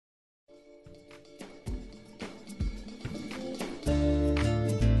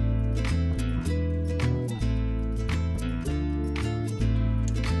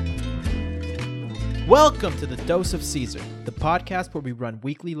Welcome to the Dose of Caesar, the podcast where we run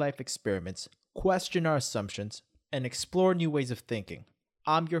weekly life experiments, question our assumptions, and explore new ways of thinking.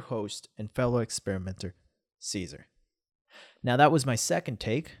 I'm your host and fellow experimenter, Caesar. Now that was my second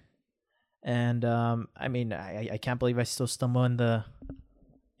take, and I can't believe I still stumble in the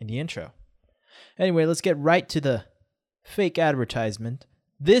intro. Anyway, let's get right to the fake advertisement.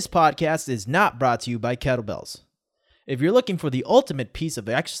 This podcast is not brought to you by kettlebells. If you're looking for the ultimate piece of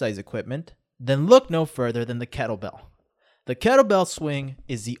exercise equipment, then look no further than the kettlebell. The kettlebell swing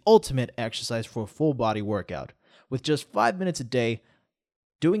is the ultimate exercise for a full body workout. With just 5 minutes a day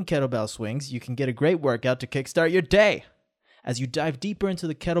doing kettlebell swings, you can get a great workout to kickstart your day. As you dive deeper into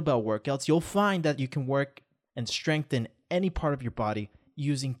the kettlebell workouts, you'll find that you can work and strengthen any part of your body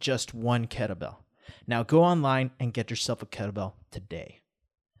using just one kettlebell. Now go online and get yourself a kettlebell today.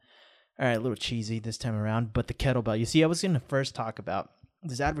 All right, a little cheesy this time around, but the kettlebell. You see, I was going to first talk about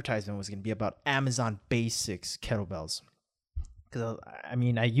this advertisement was going to be about Amazon Basics kettlebells. Because, I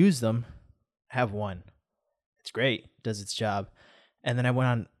use them. I have one. It's great. Does its job. And then I went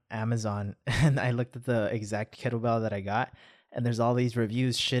on Amazon and I looked at the exact kettlebell that I got. And there's all these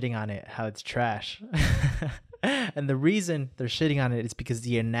reviews shitting on it, how it's trash. And the reason they're shitting on it is because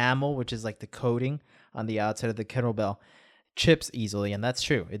the enamel, which is like the coating on the outside of the kettlebell, chips easily. And that's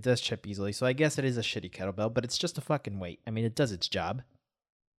true. It does chip easily. So I guess it is a shitty kettlebell, but it's just a fucking weight. I mean, it does its job.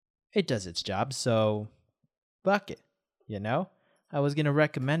 It does its job, so fuck it, you know? I was going to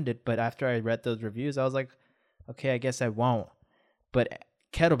recommend it, but after I read those reviews, I was like, okay, I guess I won't. But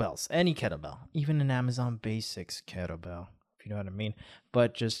kettlebells, any kettlebell, even an Amazon Basics kettlebell, if you know what I mean.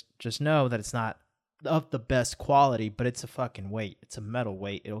 But just know that it's not of the best quality, but it's a fucking weight. It's a metal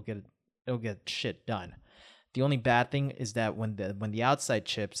weight. It'll get shit done. The only bad thing is that when the outside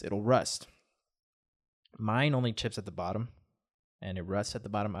chips, it'll rust. Mine only chips at the bottom. And it rusts at the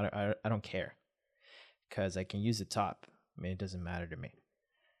bottom. I don't care, because I can use the top. I mean, it doesn't matter to me.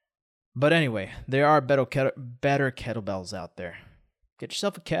 But anyway, there are better kettlebells out there. Get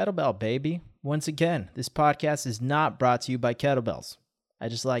yourself a kettlebell, baby. Once again, this podcast is not brought to you by kettlebells. I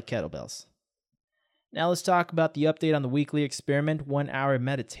just like kettlebells. Now let's talk about the update on the weekly experiment, 1 hour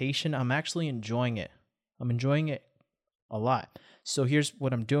meditation. I'm actually enjoying it. I'm enjoying it a lot. So here's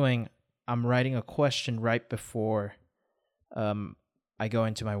what I'm doing. I'm writing a question right before I go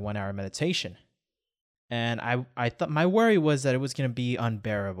into my 1 hour meditation. And I thought my worry was that it was going to be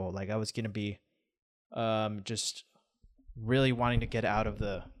unbearable. Like I was going to be just really wanting to get out of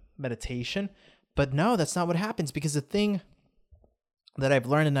the meditation. But no, that's not what happens, because the thing that I've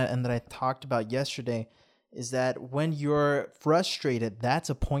learned and that I talked about yesterday is that when you're frustrated, that's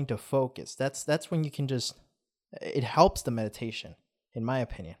a point of focus. That's when you can it helps the meditation, in my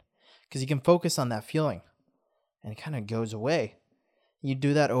opinion, because you can focus on that feeling. And it kind of goes away. You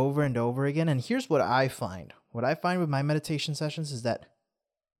do that over and over again. And here's what I find. What I find with my meditation sessions is that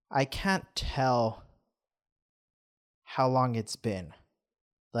I can't tell how long it's been.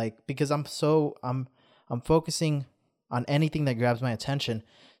 Like, because I'm focusing on anything that grabs my attention.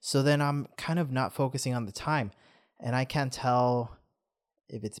 So then I'm kind of not focusing on the time. And I can't tell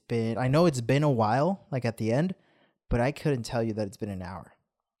if I know it's been a while, like at the end, but I couldn't tell you that it's been an hour.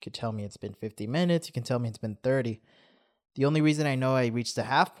 You could tell me it's been 50 minutes. You can tell me it's been 30. The only reason I know I reached the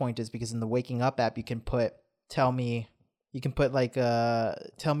half point is because in the Waking Up app, you can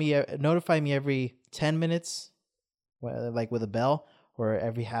notify me every 10 minutes, like with a bell, or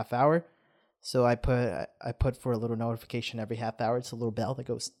every half hour. So I put for a little notification every half hour. It's a little bell that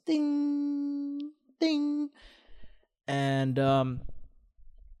goes ding, ding. And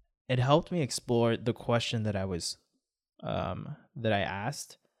it helped me explore the question that I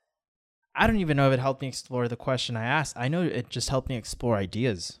asked. I don't even know if it helped me explore the question I asked. I know it just helped me explore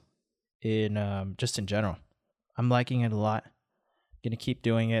ideas in general. I'm liking it a lot. Gonna keep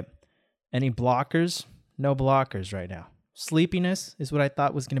doing it. Any blockers? No blockers right now. Sleepiness is what I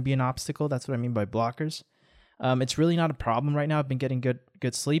thought was gonna be an obstacle. That's what I mean by blockers. It's really not a problem right now. I've been getting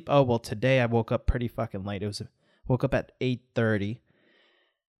good sleep. Oh well, today I woke up pretty fucking late. Woke up at 8:30,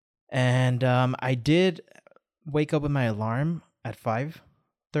 and I did wake up with my alarm at 5:30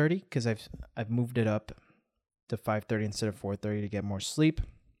 because I've moved it up to 5:30 instead of 4:30 to get more sleep.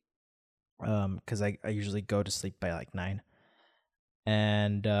 Because I usually go to sleep by like 9,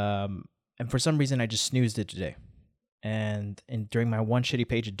 and for some reason I just snoozed it today. And during my one shitty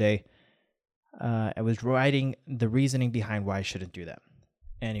page a day, I was writing the reasoning behind why I shouldn't do that.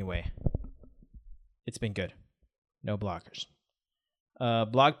 Anyway, it's been good. No blockers.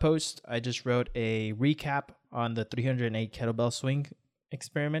 Blog post, I just wrote a recap on the 308 kettlebell swing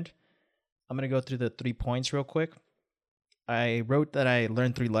experiment. I'm going to go through the 3 points real quick. I wrote that I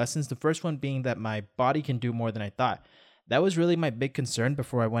learned 3 lessons. The first one being that my body can do more than I thought. That was really my big concern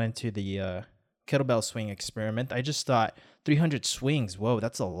before I went into the kettlebell swing experiment. I just thought 300 swings. Whoa,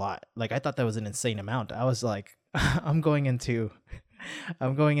 that's a lot. Like I thought that was an insane amount. I was like, I'm going into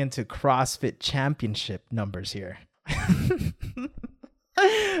CrossFit championship numbers here.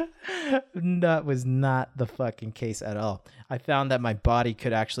 That was not the fucking case at all. I found that my body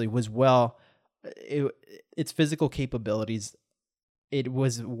could actually its physical capabilities, it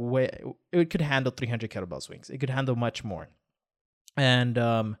could handle 300 kettlebell swings. It could handle much more. And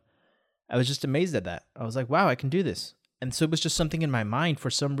I was just amazed at that. I was like, wow, I can do this. And so it was just something in my mind.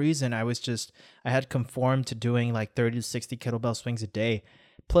 For some reason, I had conformed to doing like 30 to 60 kettlebell swings a day.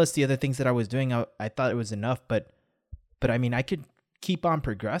 Plus the other things that I was doing, I thought it was enough. But I mean, I could keep on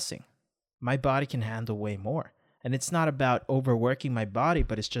progressing. My body can handle way more. And it's not about overworking my body,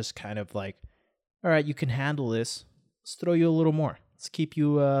 but it's just kind of like, all right, you can handle this. Let's throw you a little more. Let's keep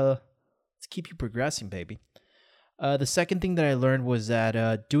you progressing, baby. The second thing that I learned was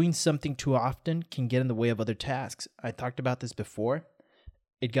that doing something too often can get in the way of other tasks. I talked about this before.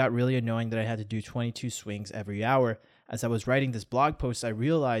 It got really annoying that I had to do 22 swings every hour. As I was writing this blog post, I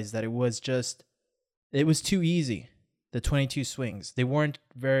realized that it was too easy, the 22 swings. They weren't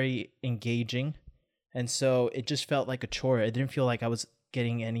very engaging, and so it just felt like a chore. It didn't feel like I was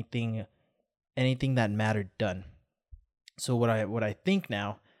getting anything that mattered done. So what I think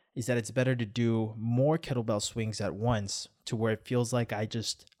now is that it's better to do more kettlebell swings at once to where it feels like I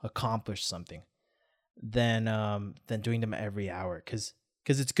just accomplished something than doing them every hour. Because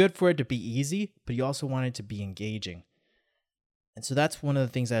it's good for it to be easy, but you also want it to be engaging. And so that's one of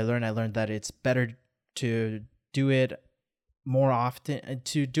the things I learned. I learned that it's better to do it more often,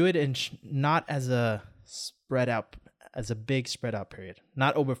 to do it in not as a big spread out period,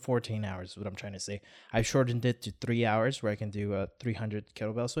 not over 14 hours is what I'm trying to say. I shortened it to 3 hours where I can do 300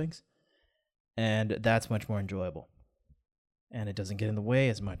 kettlebell swings, and that's much more enjoyable. And it doesn't get in the way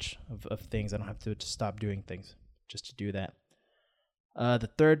as much of things. I don't have to stop doing things just to do that. The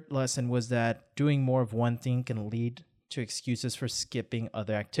third lesson was that doing more of one thing can lead to excuses for skipping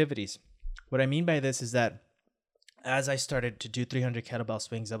other activities. What I mean by this is that as I started to do 300 kettlebell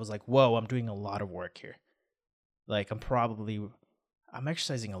swings, I was like, whoa, I'm doing a lot of work here. Like I'm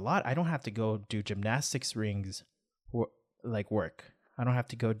exercising a lot. I don't have to go do gymnastics rings like work. I don't have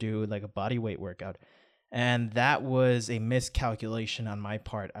to go do like a body weight workout. And that was a miscalculation on my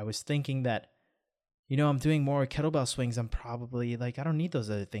part. I was thinking that, I'm doing more kettlebell swings. I'm probably like, I don't need those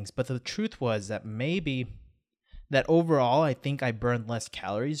other things. But the truth was that that overall, I think I burned less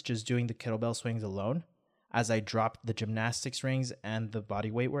calories just doing the kettlebell swings alone as I dropped the gymnastics rings and the body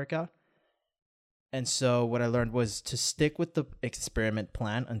weight workout. And so what I learned was to stick with the experiment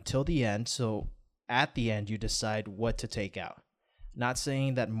plan until the end. So at the end, you decide what to take out. Not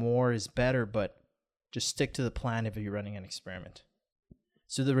saying that more is better, but just stick to the plan if you're running an experiment.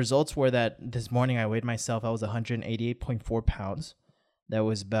 So the results were that this morning I weighed myself. I was 188.4 pounds. That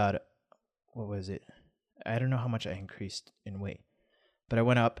was about, what was it? I don't know how much I increased in weight, but I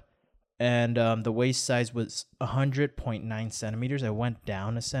went up. And the waist size was 100.9 centimeters. I went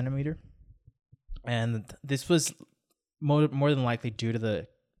down a centimeter. And this was more than likely due to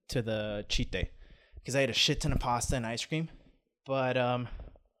the cheat day, because I had a shit ton of pasta and ice cream. But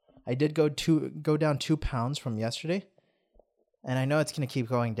I did go down 2 pounds from yesterday, and I know it's gonna keep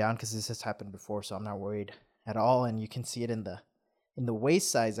going down because this has happened before, so I'm not worried at all. And you can see it in the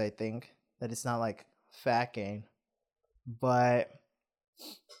waist size. I think that it's not like fat gain, but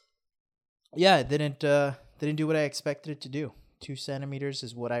yeah, it didn't do what I expected it to do. 2 centimeters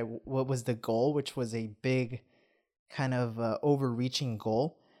is what was the goal, which was a big kind of overreaching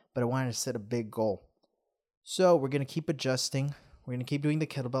goal, but I wanted to set a big goal. So we're going to keep adjusting. We're going to keep doing the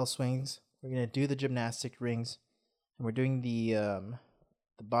kettlebell swings. We're going to do the gymnastic rings, and we're doing the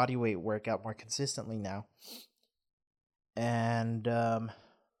body weight workout more consistently now. And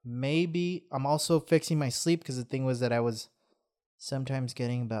maybe I'm also fixing my sleep, because the thing was that I was sometimes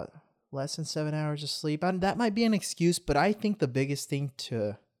getting about less than 7 hours of sleep. And that might be an excuse, but I think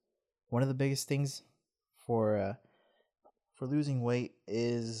one of the biggest things for losing weight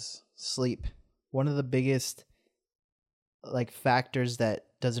is sleep. One of the biggest factors that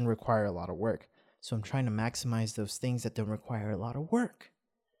doesn't require a lot of work. So I'm trying to maximize those things that don't require a lot of work.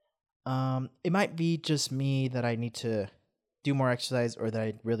 It might be just me that I need to do more exercise, or that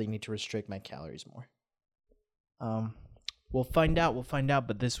I really need to restrict my calories more. We'll find out.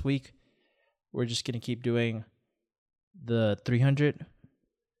 But this week, we're just going to keep doing the 300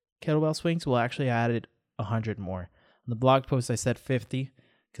 kettlebell swings. We'll actually add 100 more. On the blog post, I said 50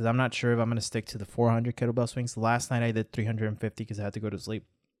 because I'm not sure if I'm going to stick to the 400 kettlebell swings. Last night I did 350 because I had to go to sleep.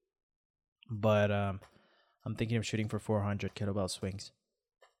 But I'm thinking of shooting for 400 kettlebell swings.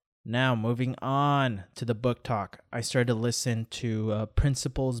 Now, moving on to the book talk. I started to listen to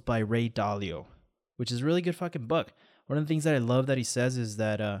Principles by Ray Dalio, which is a really good fucking book. One of the things that I love that he says is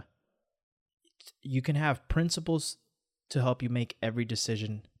that you can have principles to help you make every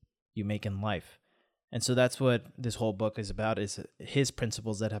decision you make in life. And so that's what this whole book is about, is his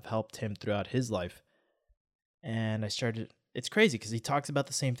principles that have helped him throughout his life. And it's crazy because he talks about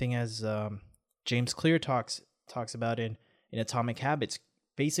the same thing as James Clear talks about in Atomic Habits,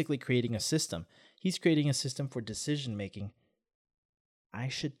 basically creating a system. He's creating a system for decision making. I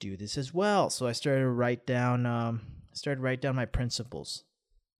should do this as well. So I started to write down my principles.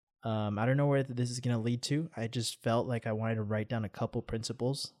 I don't know where this is going to lead to. I just felt like I wanted to write down a couple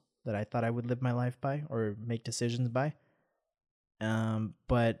principles that I thought I would live my life by or make decisions by.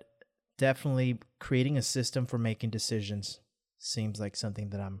 But definitely creating a system for making decisions seems like something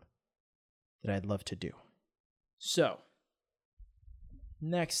that I'd love to do. So,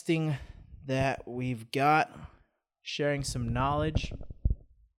 next thing that we've got, sharing some knowledge.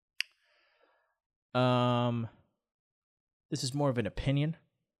 This is more of an opinion.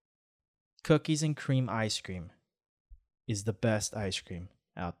 Cookies and cream ice cream is the best ice cream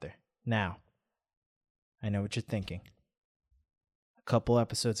out there. Now, I know what you're thinking. A couple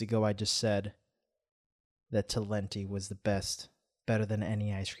episodes ago, I just said that Talenti was the best, better than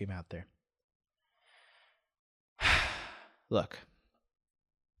any ice cream out there. Look,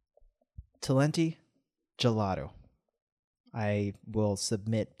 Talenti gelato. I will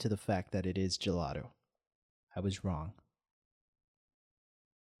submit to the fact that it is gelato. I was wrong.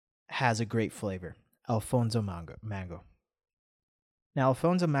 Has a great flavor. Alfonso mango. Now,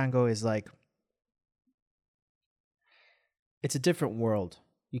 Alfonso mango is like, it's a different world.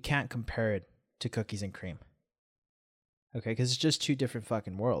 You can't compare it to cookies and cream. Okay, because it's just two different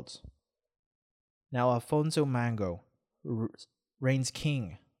fucking worlds. Now, Alfonso mango reigns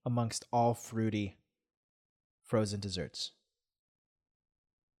king amongst all fruity frozen desserts.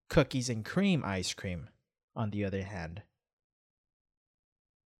 Cookies and cream ice cream, on the other hand,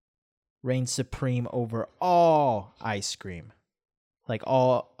 reigns supreme over all ice cream. Like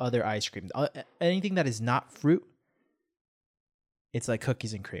all other ice cream. Anything that is not fruit, it's like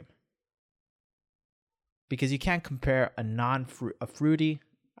cookies and cream. Because you can't compare a fruity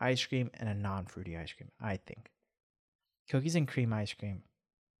ice cream and a non-fruity ice cream, I think. Cookies and cream ice cream.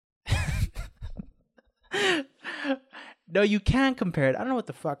 No, you can't compare it. I don't know what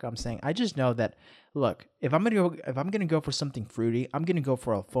the fuck I'm saying. I just know that, look, if I'm gonna go for something fruity, I'm gonna go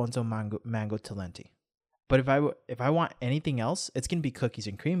for Alfonso mango Talenti. But if I want anything else, it's gonna be cookies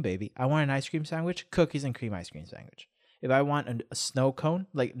and cream, baby. I want an ice cream sandwich, cookies and cream ice cream sandwich. If I want a snow cone,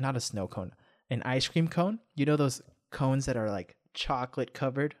 like not a snow cone, an ice cream cone, you know those cones that are like chocolate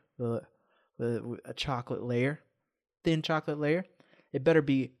covered, with a chocolate layer, thin chocolate layer. It better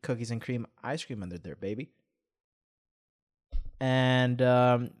be cookies and cream ice cream under there, baby. And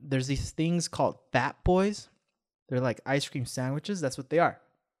there's these things called Fat Boys. They're like ice cream sandwiches. That's what they are.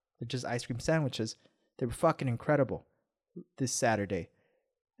 They're just ice cream sandwiches. They were fucking incredible this Saturday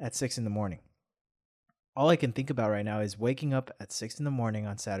at 6 a.m. All I can think about right now is waking up at 6 a.m.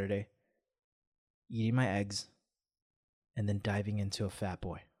 on Saturday, eating my eggs, and then diving into a Fat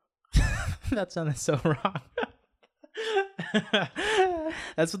Boy. That sounded so wrong.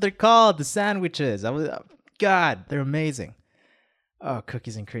 That's what they're called, the sandwiches. God, they're amazing. Oh,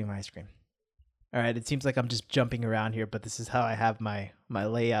 cookies and cream ice cream. All right, it seems like I'm just jumping around here, but this is how I have my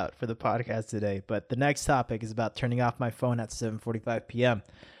layout for the podcast today. But the next topic is about turning off my phone at 7:45 p.m.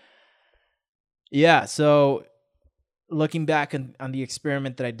 Yeah, so looking back on the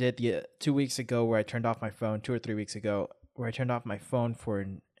experiment that I did 2 weeks ago where I turned off my phone, 2 or 3 weeks ago, where I turned off my phone for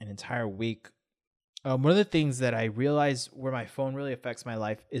an entire week, one of the things that I realized where my phone really affects my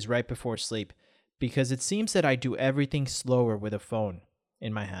life is right before sleep, because it seems that I do everything slower with a phone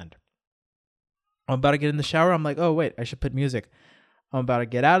in my hand. I'm about to get in the shower. I'm like, oh, wait, I should put music. I'm about to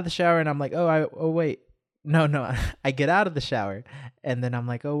get out of the shower, and I'm like, oh, wait. No. I get out of the shower, and then I'm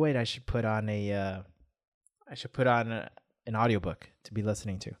like, oh, wait, I should put on an audiobook to be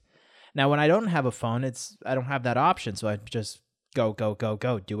listening to. Now, when I don't have a phone, I don't have that option, so I just go,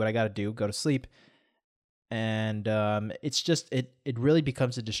 do what I got to do, go to sleep. And it's just, it really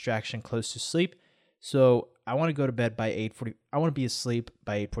becomes a distraction close to sleep. So I want to go to bed by 8:40. I want to be asleep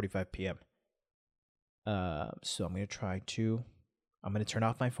by 8:45 p.m. So I'm going to turn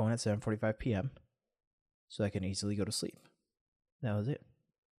off my phone at 7:45 p.m. so I can easily go to sleep. That was it.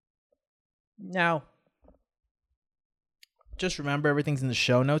 Now, just remember everything's in the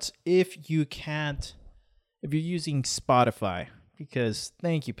show notes. If you're using Spotify, because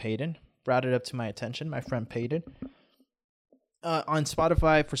thank you, Peyton, brought it up to my attention, my friend Peyton. On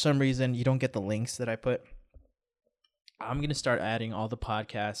Spotify, for some reason, you don't get the links that I put. I'm going to start adding all the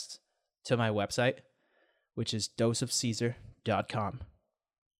podcasts to my website, which is doseofcaesar.com.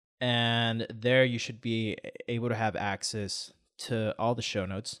 And there you should be able to have access to all the show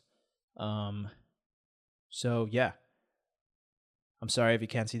notes. So yeah. I'm sorry if you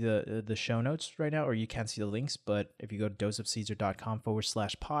can't see the show notes right now, or you can't see the links, but if you go to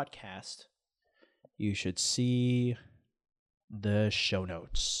doseofcaesar.com/podcast, you should see the show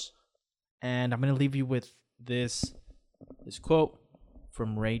notes. And I'm going to leave you with this quote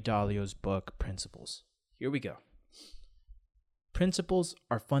from Ray Dalio's book, Principles. Here we go. Principles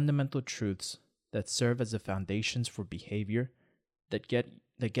are fundamental truths that serve as the foundations for behavior that get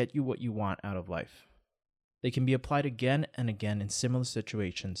you what you want out of life. They can be applied again and again in similar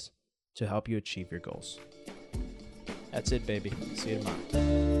situations to help you achieve your goals. That's it, baby. See you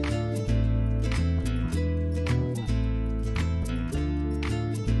tomorrow.